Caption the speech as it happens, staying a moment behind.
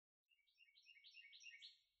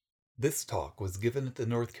This talk was given at the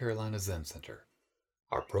North Carolina Zen Center.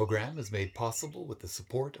 Our program is made possible with the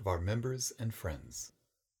support of our members and friends.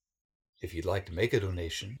 If you'd like to make a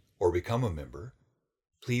donation or become a member,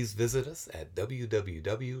 please visit us at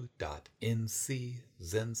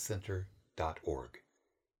www.nczencenter.org.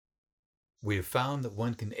 We have found that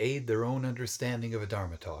one can aid their own understanding of a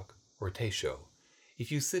Dharma talk or Teisho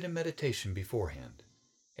if you sit in meditation beforehand,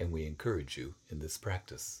 and we encourage you in this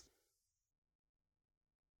practice.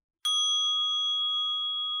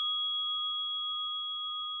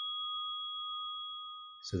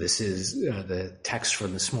 So this is the text for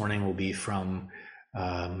this morning will be from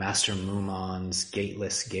Master Mumon's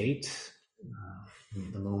Gateless Gate,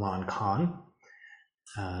 the Mumon Khan.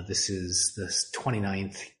 This is the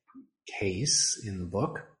 29th case in the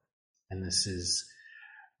book, and this is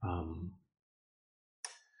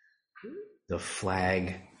the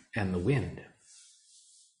flag and the wind.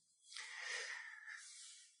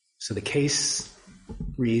 So the case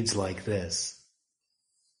reads like this.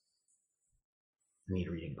 I need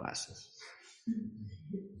reading glasses.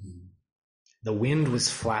 The wind was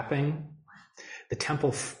flapping the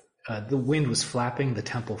temple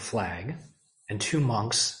flag, and two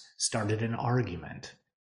monks started an argument.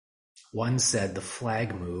 One said the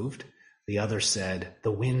flag moved, the other said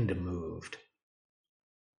the wind moved.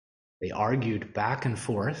 They argued back and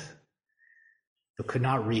forth, but could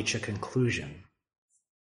not reach a conclusion.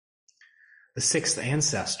 The sixth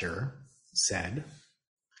ancestor said,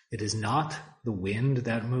 "It is not the wind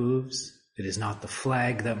that moves, it is not the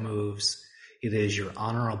flag that moves, it is your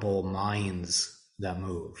honorable minds that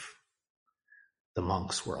move." The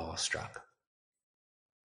monks were awestruck.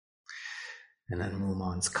 And then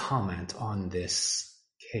Mumon's comment on this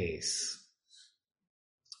case.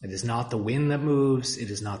 It is not the wind that moves,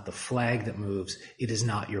 it is not the flag that moves, it is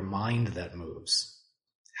not your mind that moves.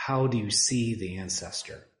 How do you see the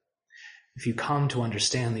ancestor? If you come to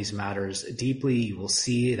understand these matters deeply, you will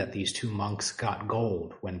see that these two monks got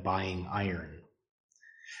gold when buying iron.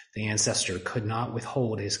 The ancestor could not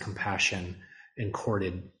withhold his compassion and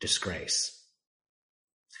courted disgrace.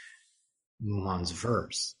 Mumon's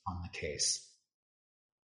verse on the case.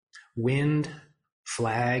 Wind,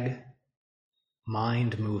 flag,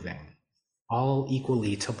 mind moving, all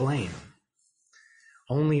equally to blame.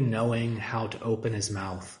 Only knowing how to open his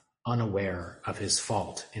mouth, unaware of his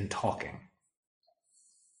fault in talking.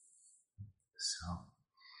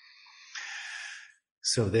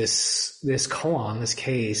 So this koan, this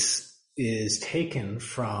case, is taken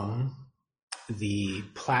from the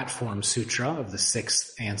Platform Sutra of the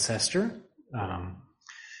sixth ancestor,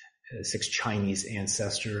 the sixth Chinese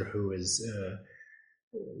ancestor who is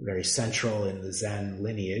very central in the Zen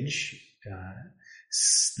lineage.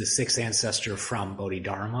 The sixth ancestor from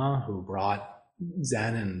Bodhidharma, who brought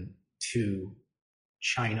Zen to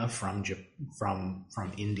China from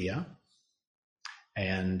India,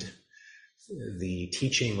 and the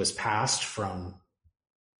teaching was passed from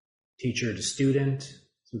teacher to student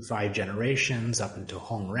through 5 generations up into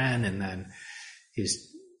Hongren, and then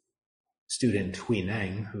his student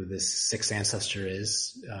Huineng, who this sixth ancestor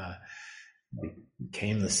is,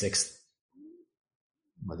 became the sixth,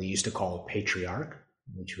 what they used to call patriarch,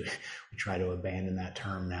 which we try to abandon that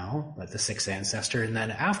term now, but the sixth ancestor. And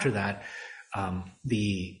then after that,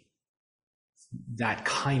 that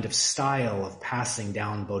kind of style of passing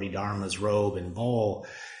down Bodhidharma's robe and bowl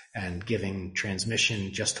and giving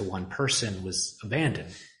transmission just to one person was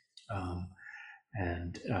abandoned.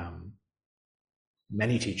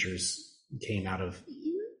 Many teachers came out of,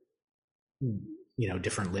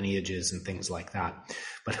 different lineages and things like that.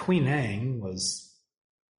 But Huineng was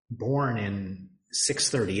born in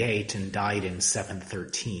 638 and died in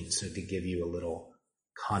 713. So to give you a little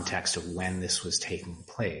context of when this was taking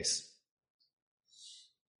place.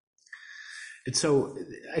 And so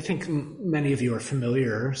I think many of you are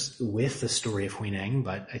familiar with the story of Huineng,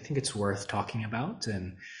 but I think it's worth talking about.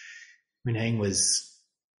 And Huineng was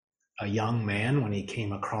a young man when he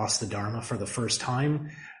came across the Dharma for the first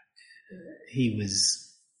time. He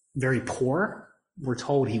was very poor. We're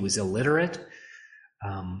told he was illiterate,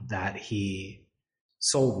 that he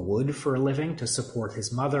sold wood for a living to support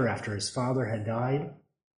his mother after his father had died.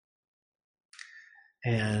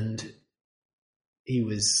 And he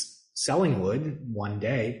was selling wood one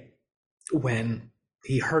day when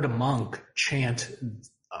he heard a monk chant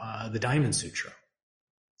the Diamond Sutra,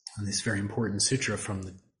 and this very important sutra from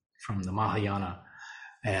the Mahayana.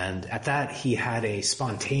 And at that, he had a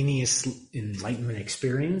spontaneous enlightenment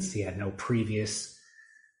experience. He had no previous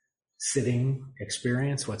sitting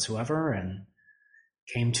experience whatsoever, and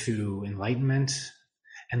came to enlightenment,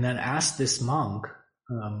 and then asked this monk,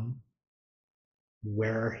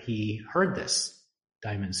 where he heard this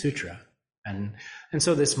Diamond Sutra. And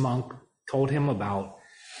so this monk told him about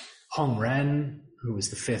Hong Ren, who was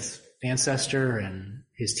the fifth ancestor, and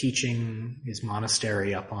his teaching, his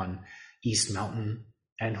monastery up on East Mountain.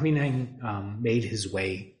 And Huineng made his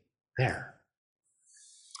way there.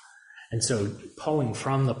 And so pulling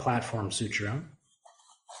from the Platform Sutra,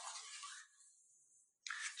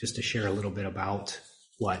 just to share a little bit about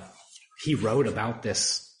what he wrote about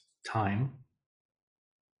this time.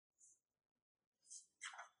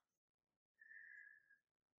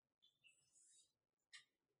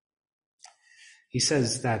 He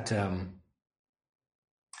says that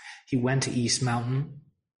he went to East Mountain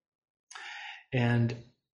and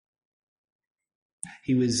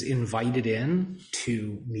he was invited in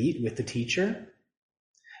to meet with the teacher.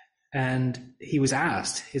 And he was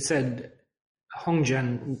asked, it said, Hong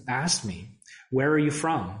Zhen asked me, where are you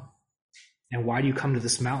from? And why do you come to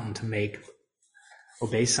this mountain to make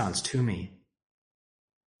obeisance to me?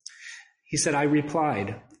 He said, I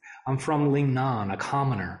replied, I'm from Lingnan, a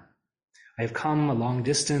commoner. I have come a long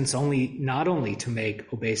distance not only to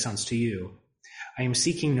make obeisance to you. I am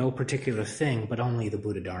seeking no particular thing, but only the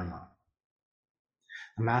Buddha Dharma.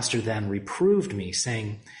 The master then reproved me,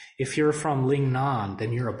 saying, if you're from Lingnan,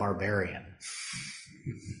 then you're a barbarian.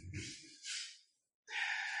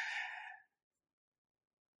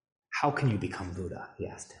 How can you become Buddha? He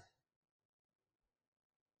asked him.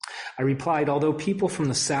 I replied, although people from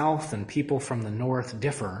the south and people from the north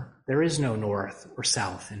differ, there is no north or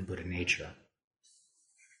south in Buddha nature.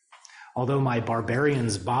 Although my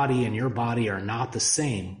barbarian's body and your body are not the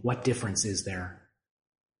same, what difference is there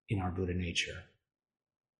in our Buddha nature?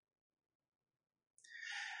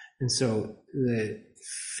 And so the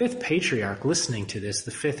fifth patriarch, listening to this,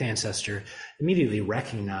 the fifth ancestor, immediately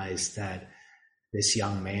recognized that this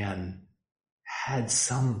young man had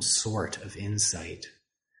some sort of insight,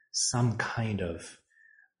 some kind of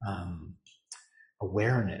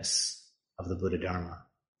awareness of the Buddha Dharma.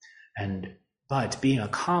 But being a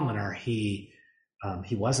commoner, he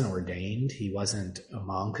wasn't ordained, he wasn't a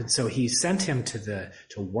monk, and so he sent him to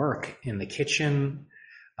work in the kitchen,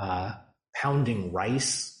 pounding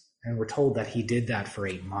rice, and we're told that he did that for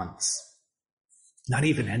 8 months, not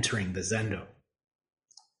even entering the zendo.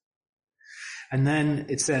 And then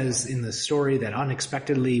it says in the story that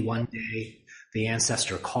unexpectedly one day the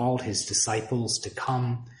ancestor called his disciples to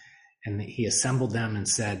come, and he assembled them and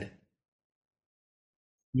said,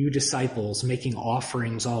 you disciples making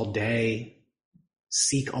offerings all day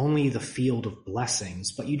seek only the field of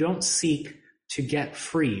blessings, but you don't seek to get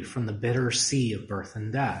free from the bitter sea of birth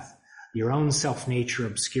and death. Your own self-nature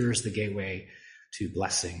obscures the gateway to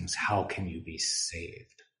blessings. How can you be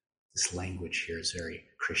saved? This language here is very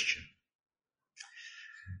Christian.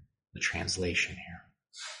 The translation here.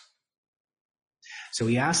 So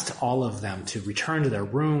he asked all of them to return to their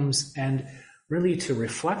rooms and really to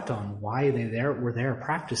reflect on why they were there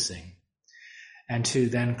practicing, and to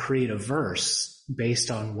then create a verse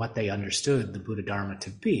based on what they understood the Buddha Dharma to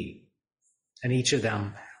be. And each of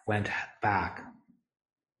them went back.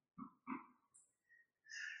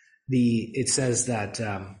 It says that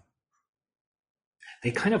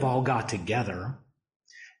they kind of all got together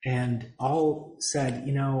and all said,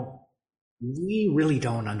 we really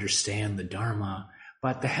don't understand the Dharma,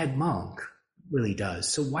 but the head monk really does.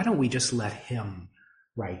 So why don't we just let him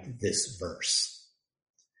write this verse?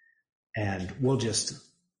 And we'll just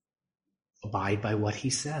abide by what he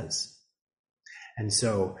says. And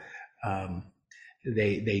so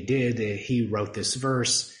they did. He wrote this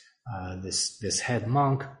verse, this head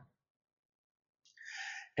monk.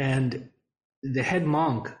 And the head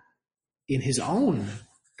monk, in his own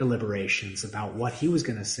deliberations about what he was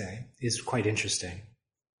going to say, is quite interesting.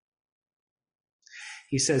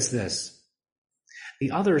 He says this,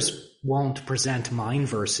 the others won't present mine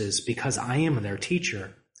verses because I am their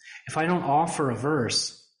teacher. If I don't offer a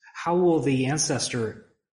verse, how will the ancestor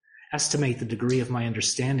estimate the degree of my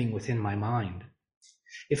understanding within my mind?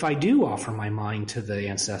 If I do offer my mind to the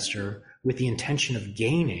ancestor with the intention of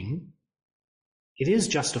gaining, it is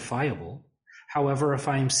justifiable. However, if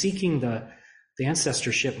I am seeking the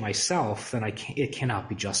ancestorship myself, then it cannot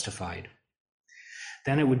be justified.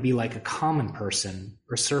 Then it would be like a common person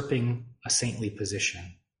usurping a saintly position.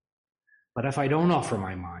 But if I don't offer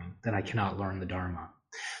my mind, then I cannot learn the Dharma.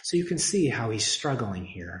 So you can see how he's struggling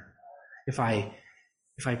here. If I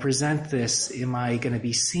present this, am I going to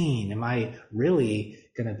be seen? Am I really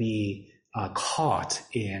going to be caught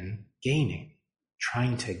in gaining,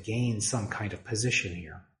 trying to gain some kind of position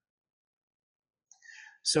here?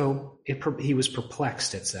 So he was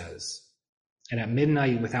perplexed, it says. And at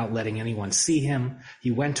midnight, without letting anyone see him, he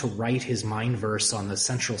went to write his mind verse on the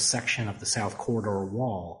central section of the south corridor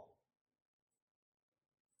wall.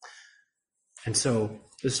 And so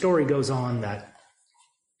the story goes on that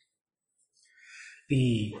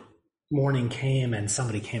the morning came and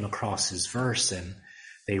somebody came across his verse and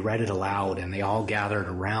they read it aloud and they all gathered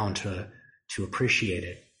around to appreciate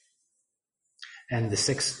it. And the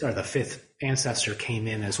fifth ancestor came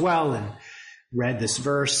in as well and read this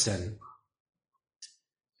verse, and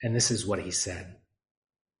this is what he said.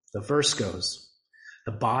 The verse goes,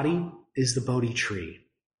 "The body is the Bodhi tree.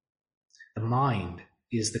 The mind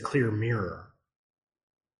is the clear mirror.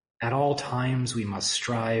 At all times we must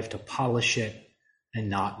strive to polish it and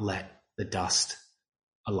not let the dust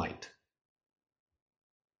alight."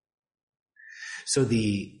 So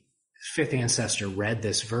the fifth ancestor read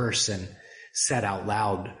this verse and said out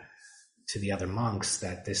loud to the other monks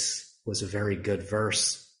that this was a very good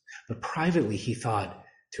verse. But privately he thought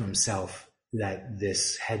to himself that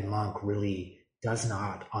this head monk really does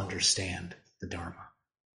not understand the Dharma.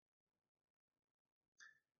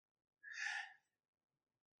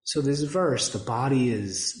 So this verse, the body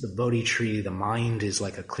is the Bodhi tree, the mind is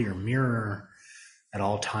like a clear mirror. At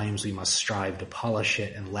all times we must strive to polish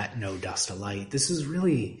it and let no dust alight. This is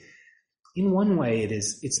really, in one way,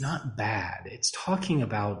 it's not bad. It's talking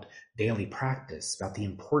about daily practice, about the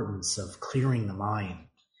importance of clearing the mind,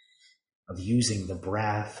 of using the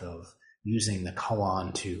breath, of using the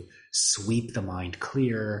koan to sweep the mind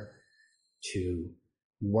clear, to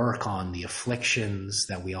work on the afflictions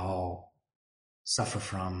that we all suffer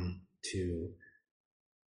from, to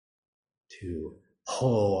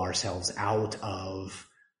pull ourselves out of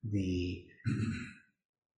the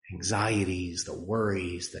anxieties, the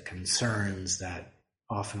worries, the concerns that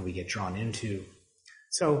often we get drawn into.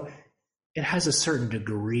 So it has a certain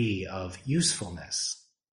degree of usefulness,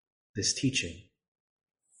 this teaching.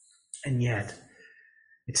 And yet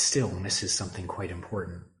it still misses something quite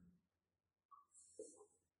important.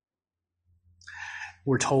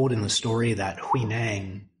 We're told in the story that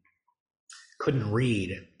Huineng couldn't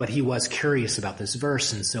read, but he was curious about this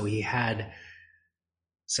verse, and so he had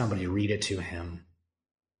somebody read it to him.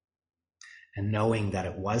 And knowing that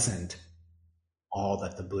it wasn't all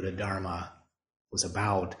that the Buddha Dharma was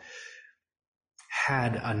about,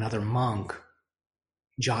 had another monk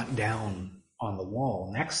jot down on the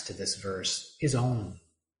wall next to this verse his own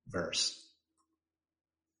verse.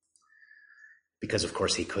 Because, of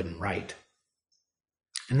course, he couldn't write.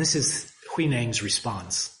 And this is Huineng's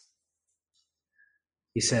response.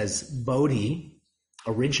 He says, "Bodhi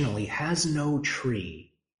originally has no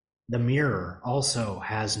tree. The mirror also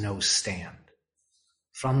has no stand.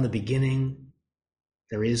 From the beginning,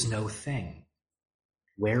 there is no thing.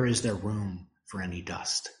 Where is there room for any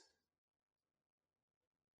dust?"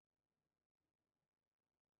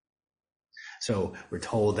 So we're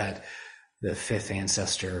told that the fifth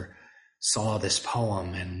ancestor saw this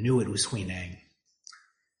poem and knew it was Huineng,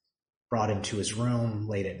 brought him to his room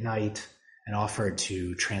late at night and offered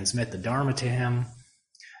to transmit the Dharma to him.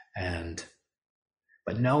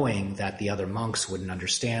 But knowing that the other monks wouldn't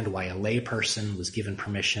understand why a layperson was given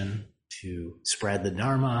permission to spread the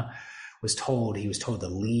Dharma, he was told to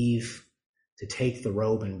leave, to take the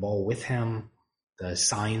robe and bowl with him, the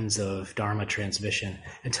signs of Dharma transmission,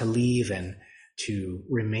 and to leave and to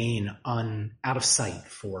remain out of sight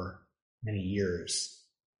for many years.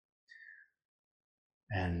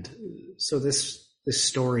 And so this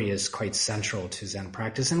story is quite central to Zen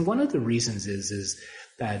practice. And one of the reasons is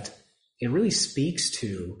that it really speaks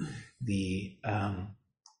to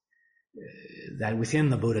that within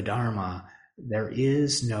the Buddha Dharma, there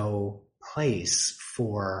is no place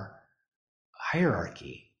for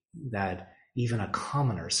hierarchy, that even a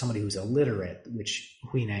commoner, somebody who's illiterate, which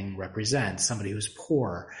Huineng represents, somebody who's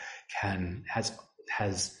poor,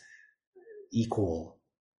 has equal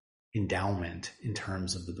endowment in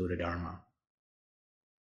terms of the Buddha Dharma.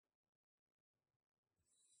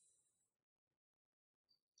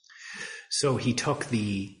 So he took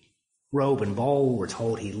the robe and bowl, we're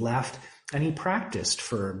told he left, and he practiced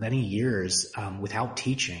for many years without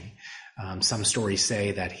teaching. Some stories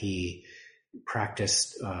say that he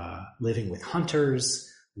practiced living with hunters,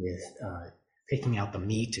 with picking out the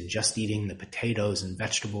meat and just eating the potatoes and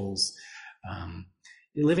vegetables,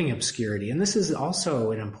 living in obscurity. And this is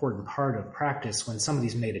also an important part of practice. When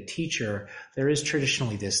somebody's made a teacher, there is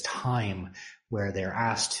traditionally this time where they're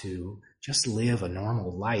asked to just live a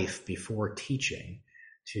normal life before teaching,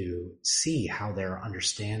 to see how their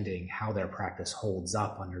understanding, how their practice holds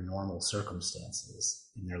up under normal circumstances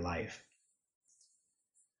in their life.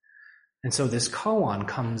 And so this koan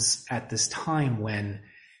comes at this time when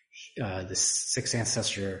the sixth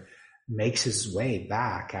ancestor makes his way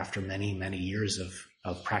back after many, many years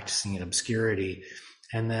of practicing in obscurity.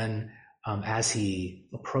 And then as he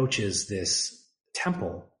approaches this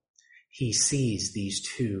temple, he sees these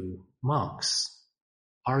two monks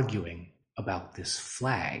arguing about this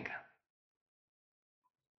flag.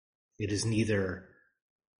 It is neither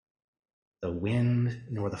the wind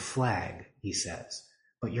nor the flag, he says,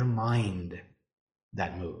 but your mind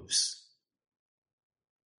that moves.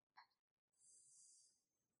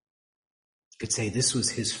 You could say this was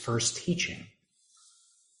his first teaching.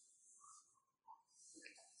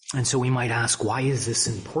 And so we might ask, why is this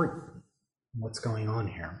important? What's going on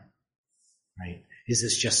here? Right? Is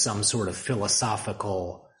this just some sort of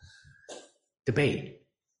philosophical debate?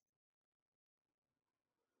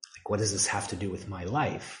 Like, what does this have to do with my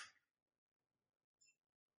life?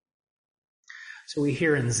 So we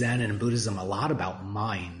hear in Zen and in Buddhism a lot about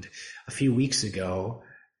mind. A few weeks ago,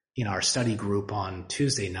 in our study group on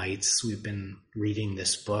Tuesday nights, we've been reading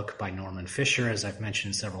this book by Norman Fisher, as I've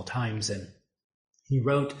mentioned several times, and he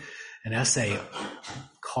wrote an essay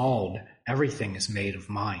called Everything is Made of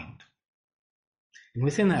Mind. And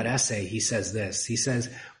within that essay, he says this. He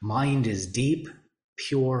says, mind is deep,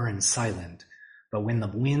 pure, and silent, but when the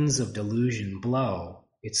winds of delusion blow,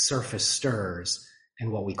 its surface stirs,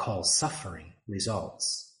 and what we call suffering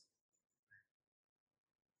results.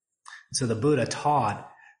 So the Buddha taught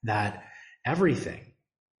that everything,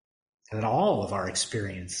 that all of our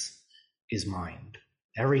experience is mind.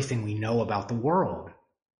 Everything we know about the world,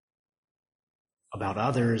 about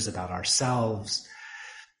others, about ourselves,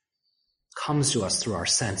 comes to us through our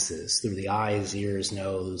senses, through the eyes, ears,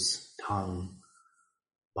 nose, tongue,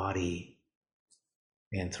 body,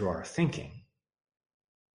 and through our thinking.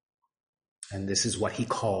 And this is what he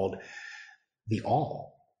called the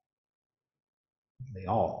all. The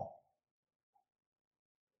all.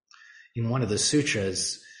 In one of the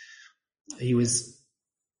sutras, he was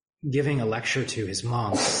giving a lecture to his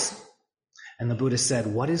monks, and the Buddha said,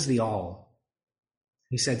 "What is the all?"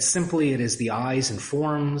 He said, "Simply, it is the eyes and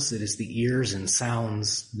forms, it is the ears and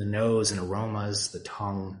sounds, the nose and aromas, the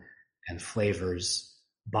tongue and flavors,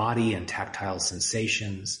 body and tactile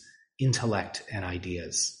sensations, intellect and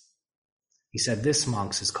ideas." He said, "This,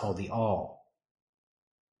 monks, is called the all."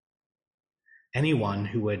 Anyone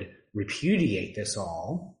who would repudiate this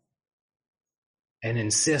all and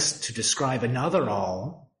insist to describe another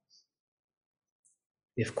all,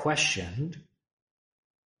 if questioned,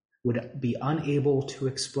 would be unable to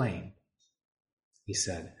explain, he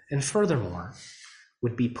said, and furthermore,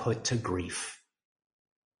 would be put to grief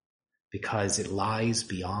because it lies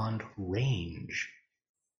beyond range.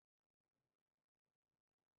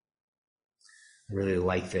 I really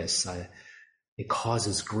like this. It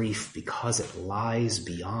causes grief because it lies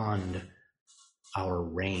beyond our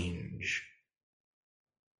range,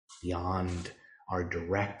 beyond our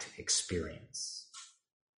direct experience.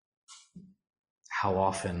 How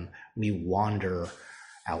often we wander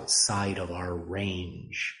outside of our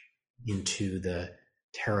range into the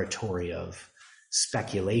territory of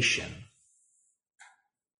speculation,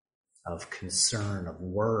 of concern, of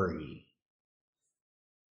worry,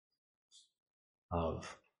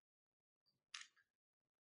 of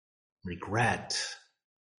regret.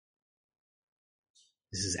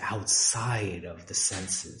 This is outside of the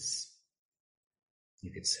senses,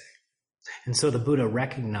 you could say. And so the Buddha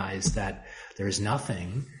recognized that there is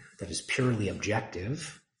nothing that is purely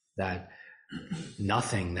objective, that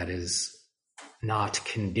nothing that is not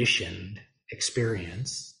conditioned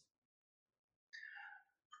experience.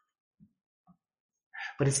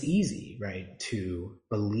 But it's easy, right, to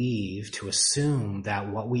believe, to assume that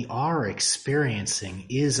what we are experiencing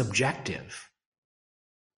is objective,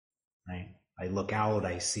 right? I look out,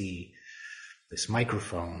 I see this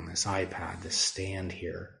microphone, this iPad, this stand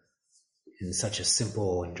here in such a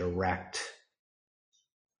simple and direct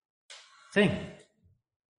thing,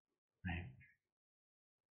 right?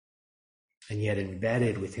 And yet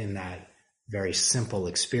embedded within that very simple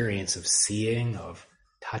experience of seeing, of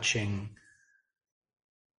touching,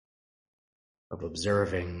 of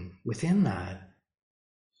observing, within that,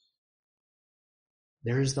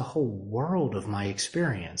 there is the whole world of my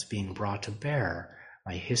experience being brought to bear.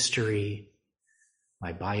 My history,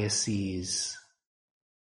 my biases,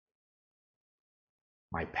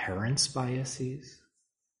 my parents' biases,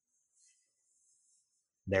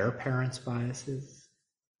 their parents' biases,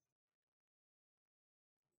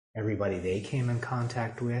 everybody they came in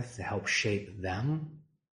contact with to help shape them.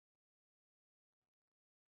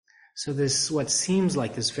 So this, what seems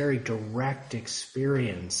like this very direct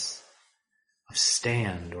experience of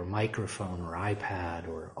stand or microphone or iPad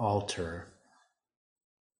or altar,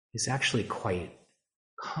 is actually quite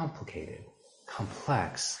complicated,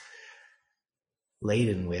 complex,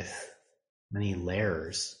 laden with many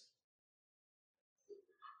layers.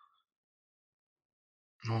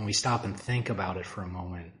 When we stop and think about it for a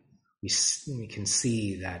moment, we can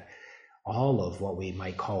see that all of what we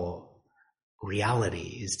might call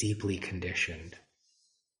reality is deeply conditioned.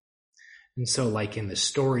 And so, like in the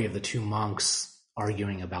story of the two monks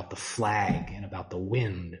arguing about the flag and about the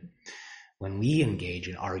wind, when we engage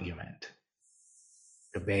in argument,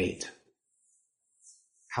 debate,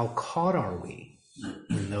 how caught are we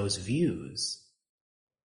in those views?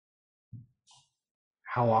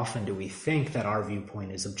 How often do we think that our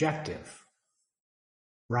viewpoint is objective,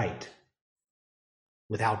 right,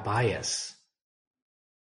 without bias,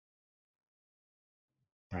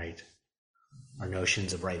 right? Our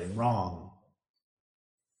notions of right and wrong,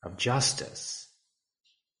 of justice,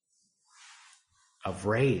 of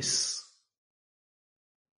race,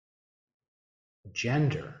 of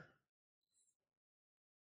gender,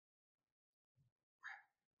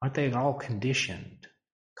 aren't they all conditioned,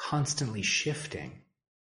 constantly shifting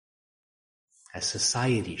as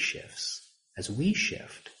society shifts, as we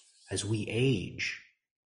shift, as we age,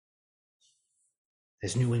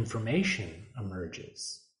 as new information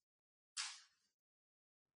emerges?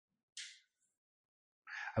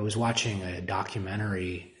 I was watching a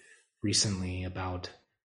documentary recently about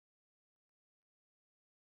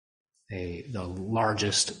the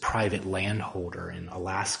largest private landholder in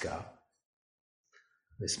Alaska.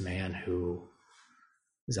 This man who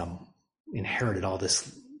inherited all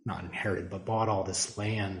this, not inherited, but bought all this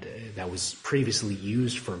land that was previously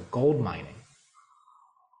used for gold mining.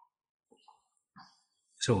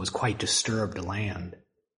 So it was quite disturbed land.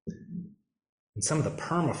 And some of the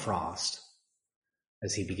permafrost,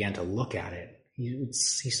 as he began to look at it, he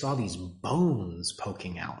saw these bones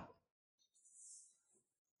poking out.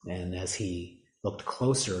 And as he looked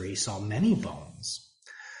closer, he saw many bones.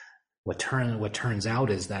 What turns out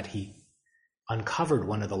is that he uncovered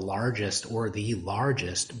one of the largest, or the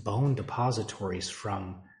largest, bone depositories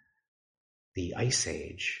from the Ice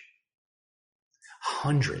Age.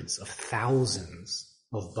 Hundreds of thousands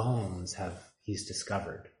of bones he's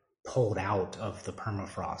discovered, pulled out of the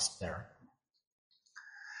permafrost there.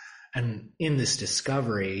 And in this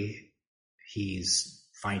discovery, he's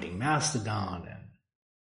finding mastodon and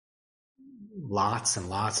lots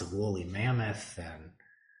of woolly mammoth and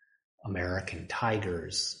American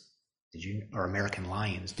tigers. Or American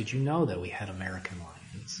lions. Did you know that we had American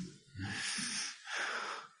lions?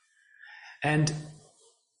 And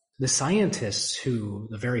the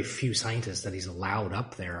very few scientists that he's allowed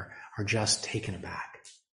up there are just taken aback.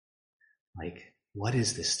 Like, what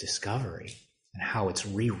is this discovery? And how it's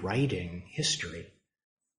rewriting history.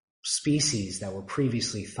 Species that were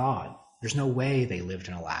previously thought, there's no way they lived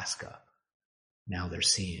in Alaska. Now they're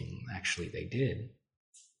seeing, actually they did.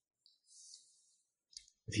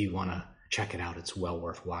 If you want to check it out, it's well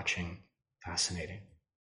worth watching. Fascinating.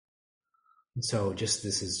 And so this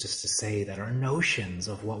is just to say that our notions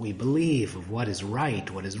of what we believe, of what is right,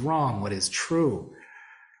 what is wrong, what is true,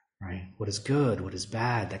 right? What is good, what is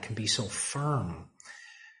bad, that can be so firm,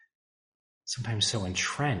 sometimes so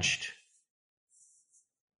entrenched.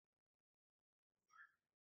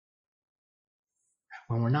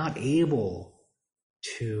 When we're not able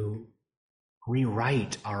to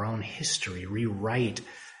rewrite our own history,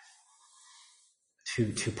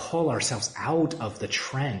 to pull ourselves out of the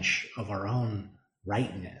trench of our own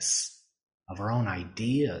rightness, of our own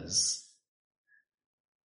ideas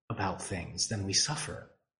about things, then we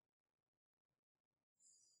suffer.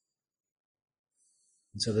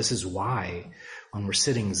 And so this is why when we're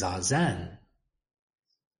sitting zazen,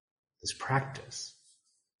 this practice,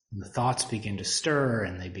 and the thoughts begin to stir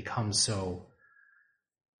and they become so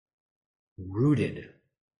rooted,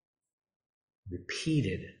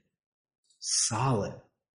 repeated, solid.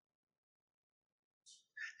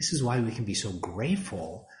 This is why we can be so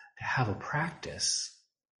grateful to have a practice,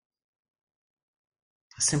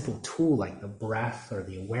 a simple tool like the breath or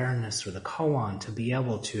the awareness or the koan to be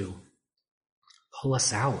able to pull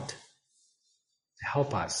us out, to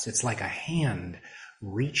help us. It's like a hand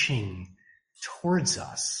reaching towards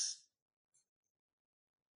us,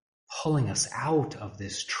 pulling us out of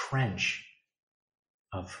this trench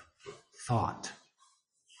of thought.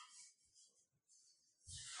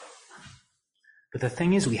 But the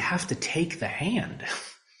thing is, we have to take the hand,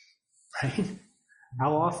 right?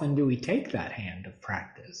 How often do we take that hand of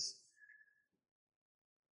practice?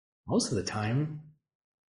 Most of the time,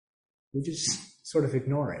 we just sort of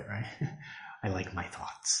ignore it, right? I like my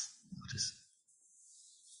thoughts.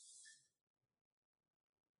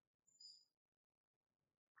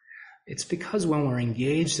 It's because when we're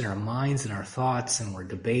engaged in our minds and our thoughts and we're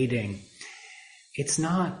debating, it's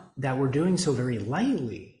not that we're doing so very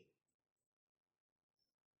lightly,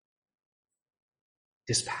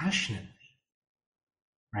 dispassionately,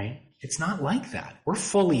 right? It's not like that. We're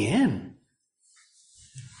fully in,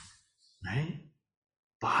 right?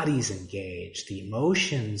 Body's engaged, the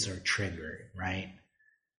emotions are triggered, right?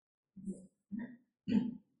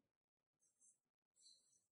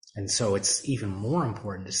 And so it's even more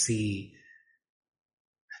important to see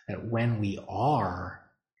that when we are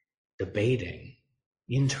debating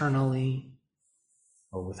internally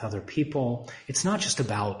or with other people, it's not just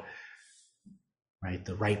about, right,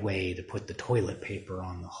 the right way to put the toilet paper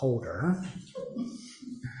on the holder.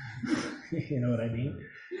 You know what I mean?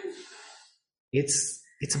 It's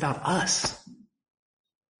about us.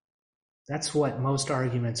 That's what most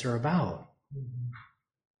arguments are about.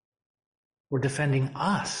 We're defending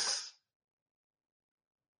us.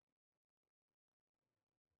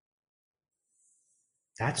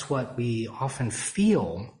 That's what we often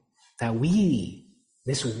feel, that we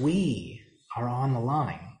are on the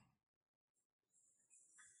line.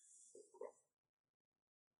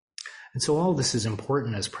 And so all this is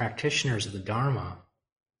important as practitioners of the Dharma,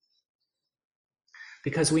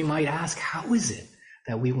 because we might ask, how is it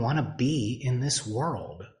that we want to be in this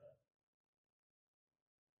world?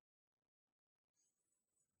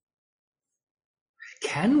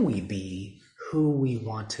 Can we be who we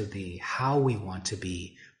want to be, how we want to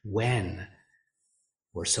be, when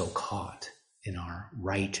we're so caught in our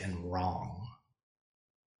right and wrong?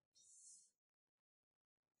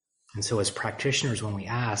 And so as practitioners, when we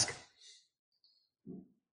ask,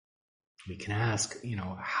 we can ask,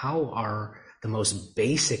 how are the most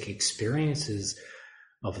basic experiences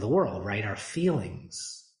of the world, right? Our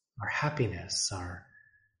feelings, our happiness, our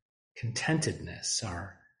contentedness,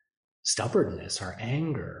 our stubbornness, our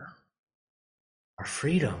anger, our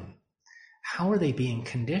freedom, how are they being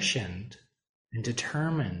conditioned and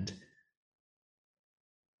determined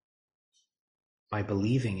by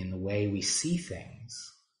believing in the way we see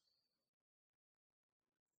things?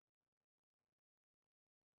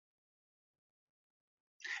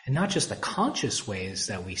 And not just the conscious ways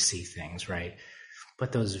that we see things, right?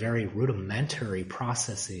 But those very rudimentary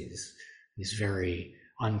processes, these very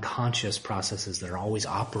unconscious processes that are always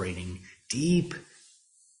operating deeply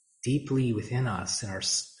within us, in our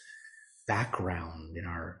background, in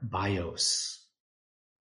our bios,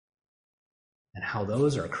 and how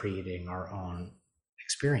those are creating our own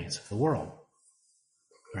experience of the world,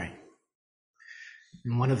 right?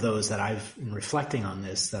 And one of those that I've been reflecting on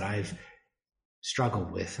this, that I've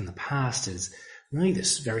struggled with in the past, is really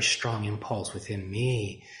this very strong impulse within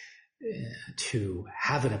me to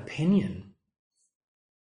have an opinion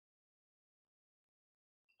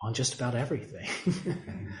on just about everything.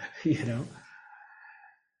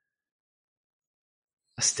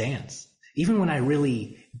 A stance. Even when I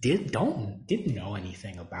really didn't know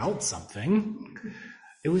anything about something,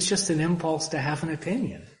 it was just an impulse to have an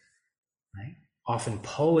opinion, right? Often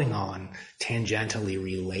pulling on tangentially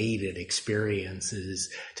related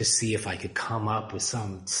experiences to see if I could come up with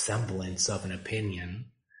some semblance of an opinion,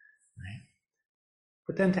 right?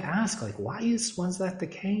 But then to ask, why was that the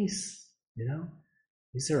case?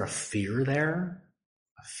 Is there a fear there?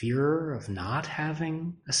 A fear of not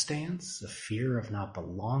having a stance? A fear of not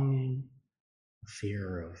belonging? A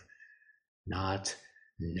fear of not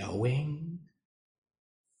knowing?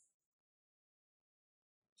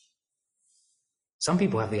 Some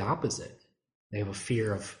people have the opposite. They have a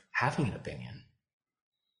fear of having an opinion,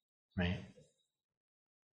 right?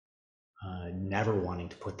 Never wanting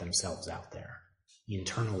to put themselves out there,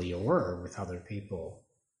 internally or with other people.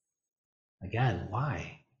 Again,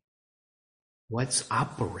 why? What's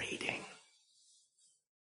operating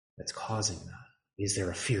that's causing that? Is there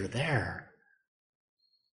a fear there?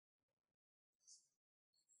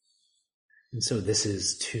 And so this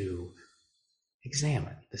is to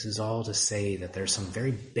examine. This is all to say that there's some very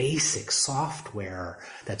basic software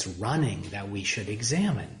that's running that we should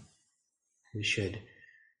examine.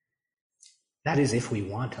 That is, if we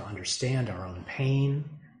want to understand our own pain,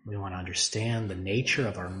 we want to understand the nature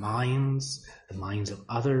of our minds, the minds of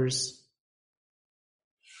others.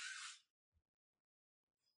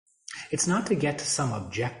 It's not to get to some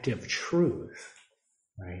objective truth,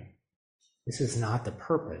 right? This is not the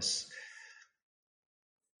purpose.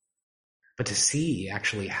 But to see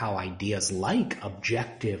actually how ideas like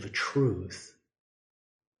objective truth,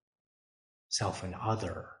 self and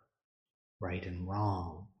other, right and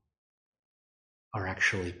wrong, are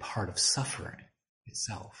actually part of suffering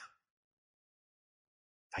itself.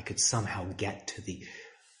 If I could somehow get to the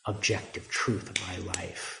objective truth of my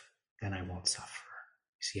life, then I won't suffer.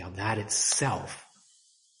 You see how that itself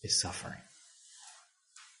is suffering.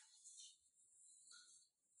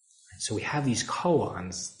 And so we have these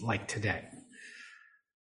koans like today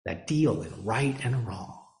that deal in right and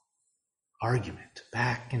wrong, argument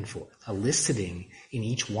back and forth, eliciting in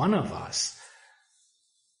each one of us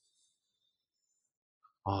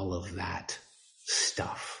all of that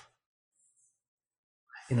stuff.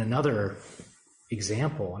 In another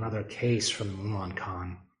example, another case from the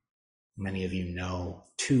Mumonkan, many of you know,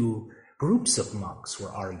 two groups of monks were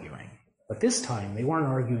arguing. But this time, they weren't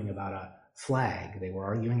arguing about a flag. They were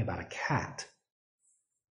arguing about a cat.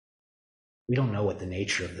 We don't know what the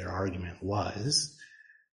nature of their argument was.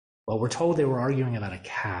 Well, we're told they were arguing about a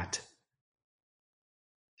cat.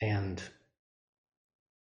 And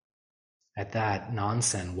at that,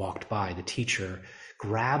 Nansen walked by. The teacher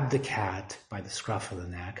grabbed the cat by the scruff of the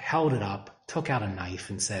neck, held it up, took out a knife,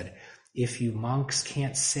 and said, "If you monks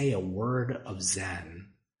can't say a word of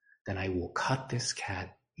Zen, then I will cut this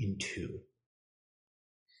cat in two."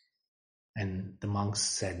 And the monks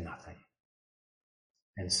said nothing.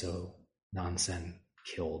 And so Nansen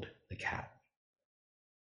killed the cat.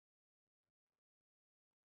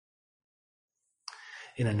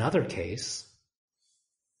 In another case,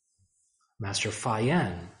 Master Fa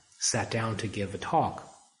Yen sat down to give a talk.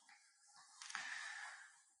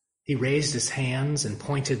 He raised his hands and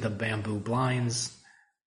pointed the bamboo blinds.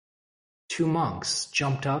 Two monks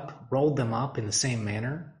jumped up, rolled them up in the same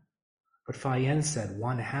manner, but Fa Yen said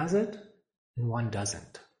one has it and one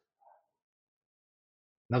doesn't.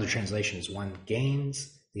 Another translation is one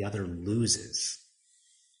gains, the other loses.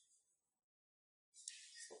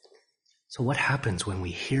 So what happens when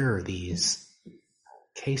we hear these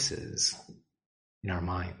cases in our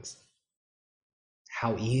minds?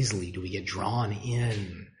 How easily do we get drawn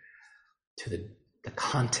in to the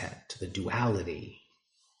content, to the duality?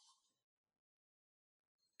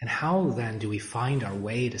 And how then do we find our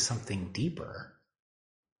way to something deeper?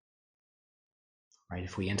 Right?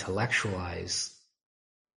 If we intellectualize,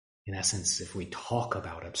 in essence, if we talk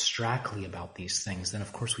about abstractly about these things, then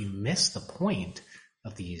of course we miss the point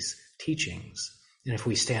of these teachings. And if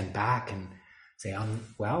we stand back and say,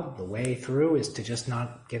 well, the way through is to just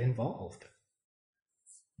not get involved,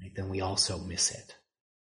 right, then we also miss it.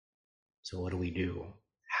 So what do?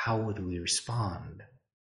 How would we respond?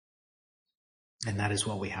 And that is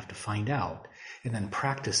what we have to find out, and then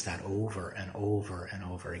practice that over and over and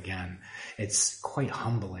over again. It's quite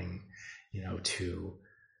humbling, to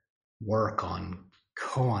work on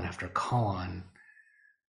koan after koan,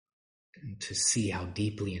 and to see how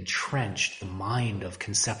deeply entrenched the mind of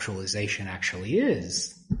conceptualization actually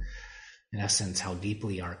is. In essence, how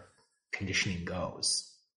deeply our conditioning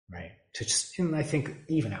goes, right? And I think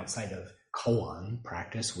even outside of koan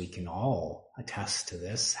practice, we can all attest to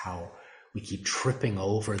this, how we keep tripping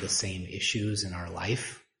over the same issues in our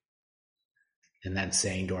life and then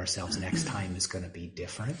saying to ourselves, next time is going to be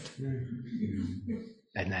different.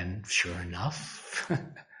 And then sure enough,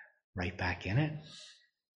 right back in it.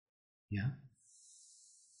 Yeah.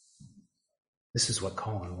 This is what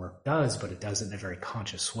koan work does, but it does it in a very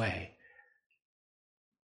conscious way.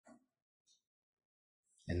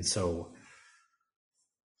 And so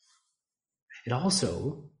it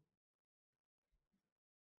also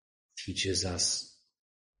teaches us,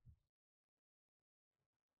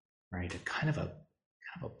 right, a kind of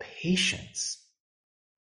a patience,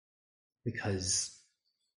 because,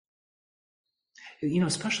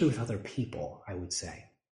 especially with other people, I would say,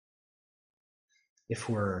 if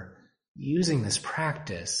we're using this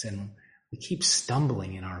practice and we keep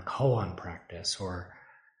stumbling in our koan practice, or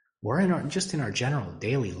we're just in our general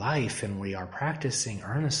daily life and we are practicing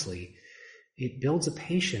earnestly, it builds a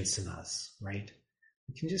patience in us, right?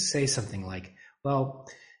 We can just say something like, well,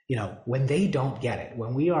 when they don't get it,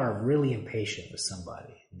 when we are really impatient with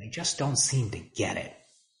somebody and they just don't seem to get it,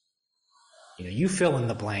 you fill in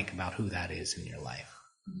the blank about who that is in your life.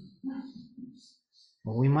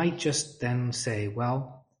 Well, we might just then say,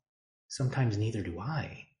 well, sometimes neither do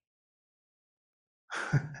I.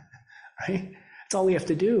 Right? That's all we have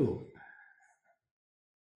to do.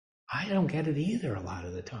 I don't get it either a lot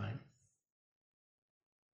of the time.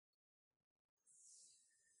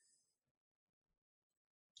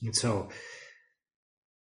 And so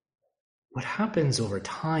what happens over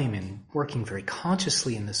time in working very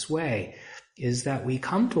consciously in this way is that we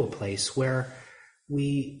come to a place where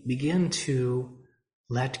we begin to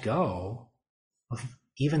let go of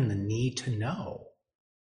even the need to know,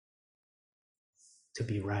 to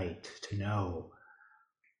be right, to know.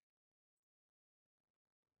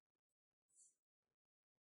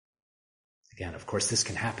 Again, of course, this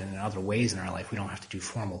can happen in other ways in our life. We don't have to do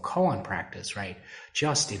formal koan practice, right?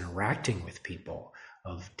 Just interacting with people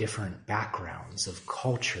of different backgrounds, of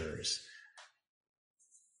cultures.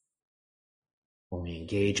 When we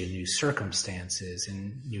engage in new circumstances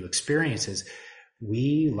and new experiences,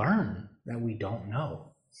 we learn that we don't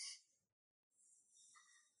know.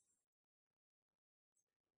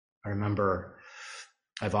 I remember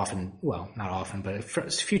I've often, well, not often, but a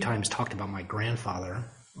few times talked about my grandfather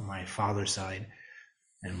on my father's side.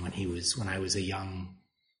 And when I was a young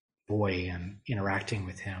boy and interacting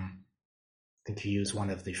with him, I think he was one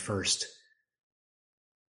of the first,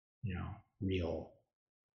 real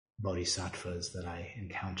bodhisattvas that I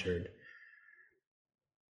encountered.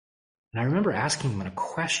 And I remember asking him a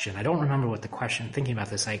question. I don't remember what the question, thinking about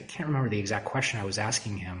this, I can't remember the exact question I was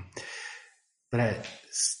asking him. But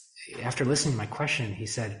after listening to my question, he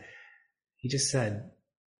just said,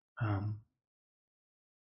 I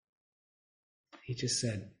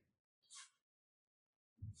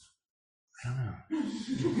don't know.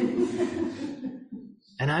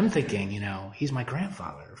 And I'm thinking, he's my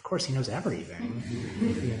grandfather. Of course he knows everything,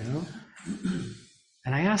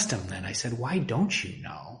 And I asked him then, I said, why don't you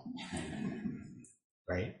know?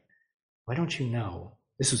 Right? Why don't you know?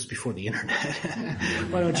 This was before the internet.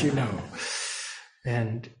 Why don't you know?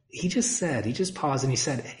 And he just paused and he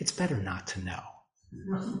said, it's better not to know.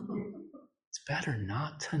 It's better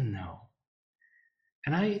not to know.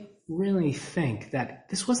 And I really think that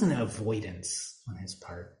this wasn't an avoidance on his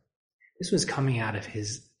part. This was coming out of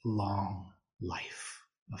his long life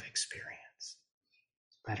of experience. It's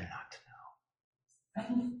better not to know.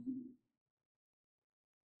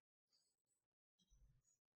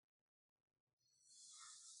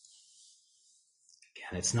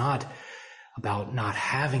 Again, it's not about not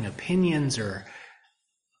having opinions or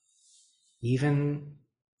even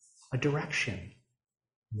a direction,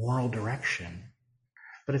 moral direction,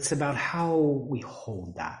 but it's about how we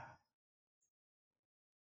hold that.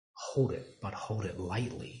 Hold it, but hold it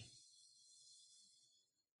lightly.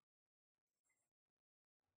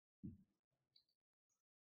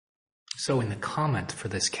 So in the comment for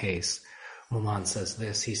this case, Moman says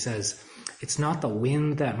this. He says, it's not the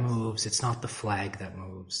wind that moves, it's not the flag that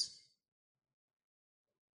moves.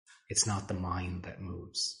 It's not the mind that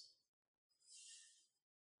moves.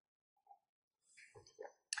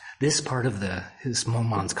 This part of his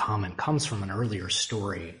Moman's comment comes from an earlier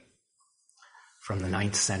story from the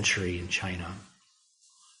 9th century in China,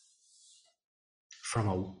 from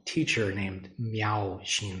a teacher named Miao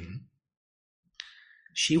Xin.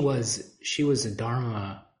 She was a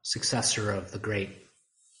Dharma successor of the great,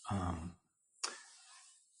 I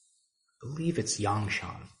believe it's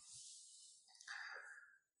Yangshan.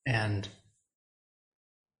 And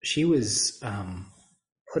she was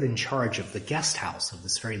put in charge of the guest house of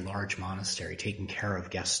this very large monastery, taking care of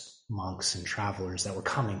guest monks and travelers that were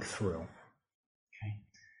coming through. Okay?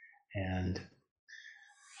 And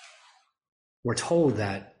we're told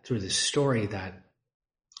that through this story that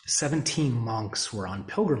 17 monks were on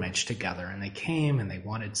pilgrimage together, and they came and they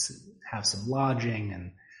wanted to have some lodging,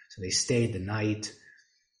 and so they stayed the night.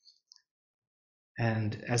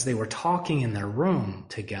 And as they were talking in their room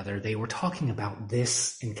together, they were talking about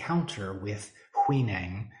this encounter with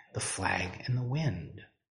Huineng, the flag and the wind.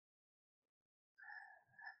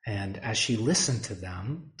 And as she listened to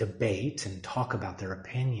them debate and talk about their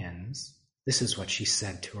opinions, this is what she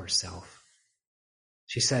said to herself.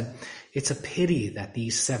 She said, it's a pity that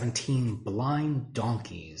these 17 blind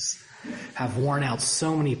donkeys have worn out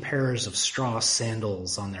so many pairs of straw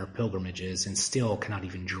sandals on their pilgrimages and still cannot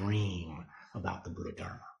even dream about the Buddha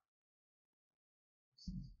Dharma.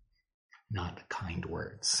 Not kind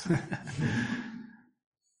words.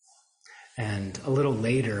 And a little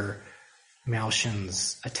later, Miao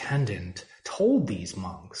Xin's attendant told these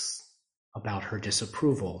monks about her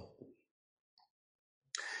disapproval.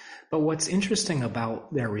 But what's interesting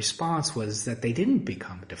about their response was that they didn't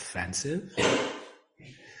become defensive.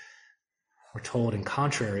 We're told, in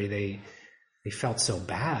contrary, they felt so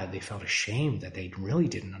bad, they felt ashamed that they really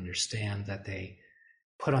didn't understand, that they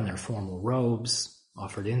put on their formal robes,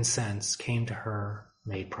 offered incense, came to her,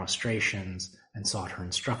 made prostrations, and sought her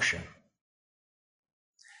instruction.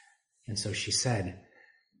 And so she said,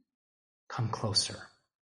 come closer,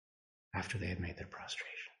 after they had made their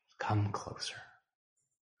prostration. Come closer.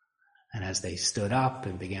 And as they stood up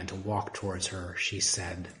and began to walk towards her, she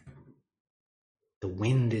said, the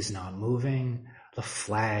wind is not moving, the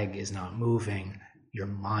flag is not moving, your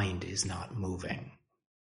mind is not moving.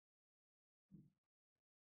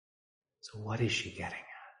 So what is she getting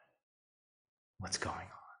at? What's going on?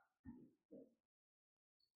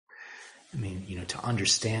 To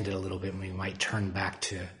understand it a little bit, we might turn back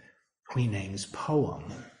to Huineng's poem.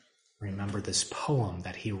 Remember this poem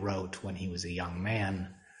that he wrote when he was a young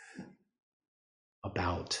man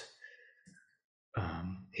about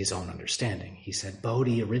his own understanding. He said,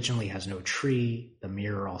 Bodhi originally has no tree, the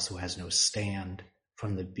mirror also has no stand.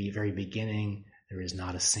 From the very beginning, there is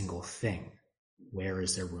not a single thing. Where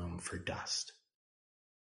is there room for dust?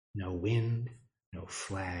 No wind, no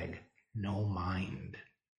flag, no mind.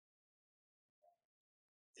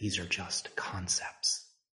 These are just concepts,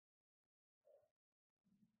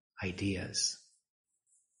 ideas.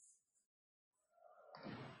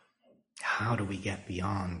 How do we get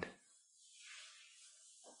beyond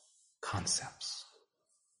concepts?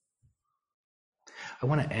 I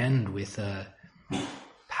want to end with a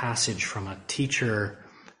passage from a teacher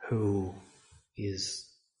who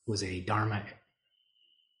was a Dharma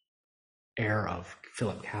heir of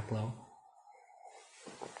Philip Kapleau,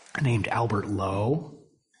 named Albert Lowe,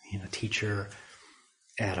 a teacher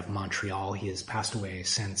out of Montreal. He has passed away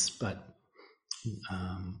since, but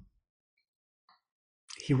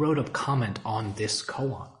he wrote a comment on this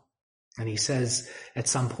koan. And he says at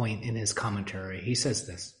some point in his commentary, he says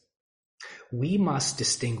this: we must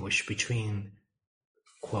distinguish between,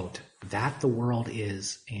 quote, that the world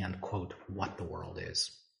is, and, quote, what the world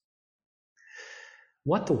is.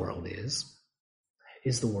 What the world is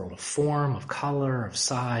the world of form, of color, of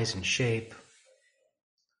size and shape.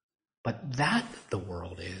 But that the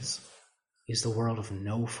world is the world of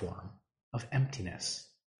no form, of emptiness.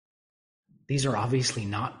 These are obviously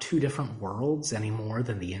not two different worlds any more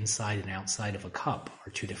than the inside and outside of a cup are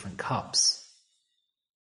two different cups.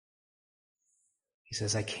 He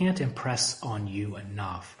says, I can't impress on you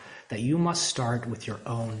enough that you must start with your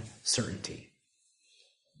own certainty.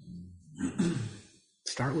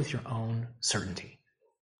 Start with your own certainty.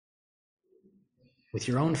 With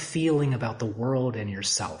your own feeling about the world and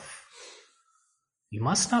yourself. You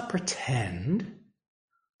must not pretend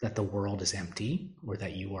that the world is empty or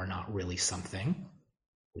that you are not really something,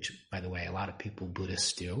 which, by the way, a lot of people,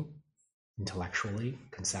 Buddhists, do, intellectually,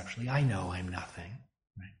 conceptually. I know I'm nothing.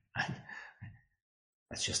 Right?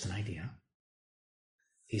 That's just an idea.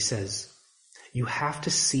 He says, you have to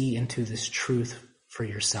see into this truth for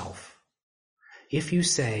yourself. If you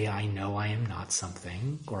say, I know I am not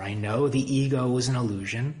something, or I know the ego is an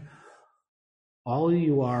illusion, all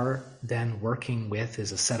you are then working with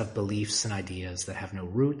is a set of beliefs and ideas that have no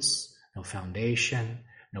roots, no foundation,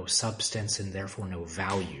 no substance, and therefore no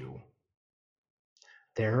value.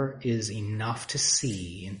 There is enough to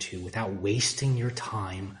see into without wasting your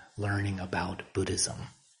time learning about Buddhism.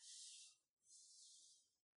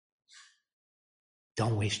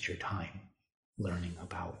 Don't waste your time learning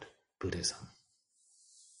about Buddhism.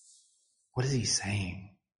 What is he saying?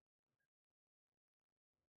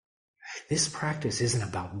 This practice isn't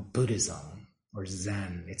about Buddhism or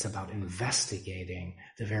Zen. It's about investigating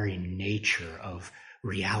the very nature of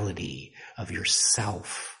reality, of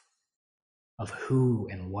yourself, of who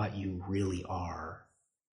and what you really are,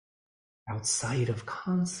 outside of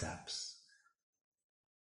concepts.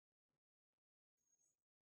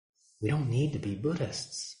 We don't need to be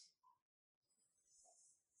Buddhists.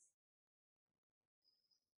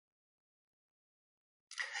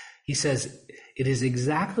 He says, it is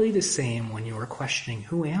exactly the same when you are questioning,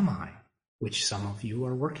 who am I? Which some of you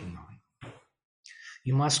are working on.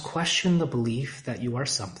 You must question the belief that you are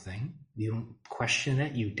something. You question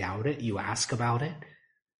it, you doubt it, you ask about it,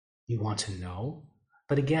 you want to know.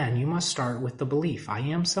 But again, you must start with the belief, I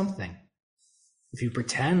am something. If you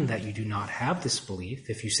pretend that you do not have this belief,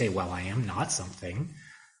 if you say, well, I am not something,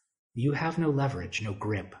 you have no leverage, no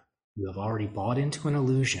grip. You have already bought into an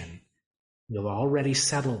illusion. You have already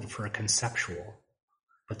settled for a conceptual.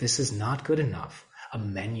 But this is not good enough. A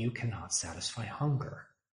menu cannot satisfy hunger.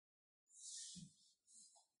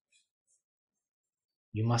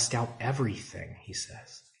 You must doubt everything, he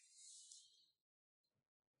says.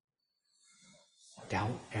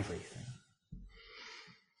 Doubt everything.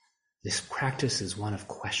 This practice is one of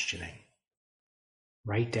questioning,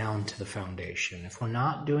 right down to the foundation. If we're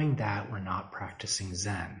not doing that, we're not practicing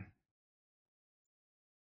Zen.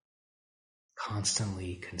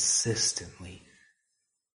 Constantly, consistently,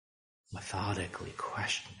 methodically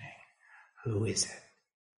questioning, who is it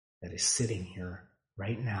that is sitting here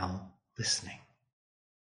right now listening?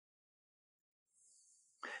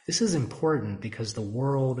 This is important because the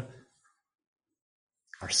world,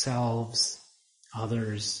 ourselves,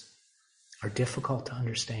 others, are difficult to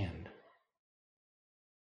understand.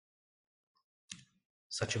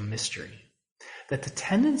 Such a mystery. That the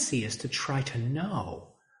tendency is to try to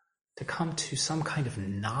know, to come to some kind of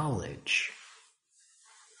knowledge.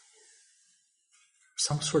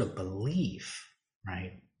 some sort of belief,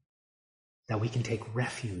 right, that we can take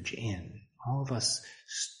refuge in. All of us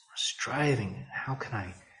are striving, how can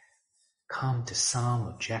I come to some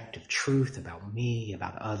objective truth about me,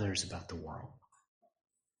 about others, about the world?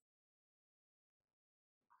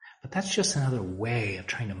 But that's just another way of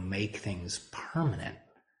trying to make things permanent,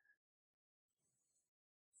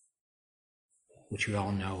 which we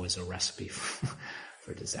all know is a recipe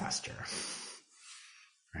for disaster,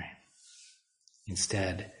 right?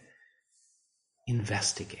 Instead,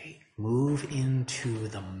 investigate, move into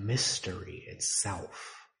the mystery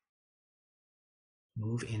itself.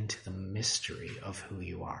 Move into the mystery of who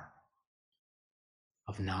you are,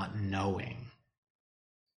 of not knowing,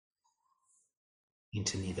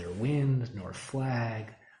 into neither wind, nor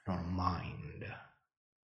flag, nor mind.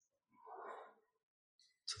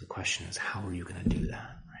 So the question is, how are you going to do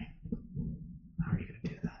that, right? How are you going to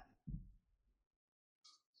do that?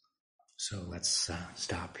 So let's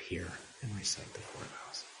stop here and recite the 4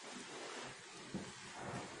 vows.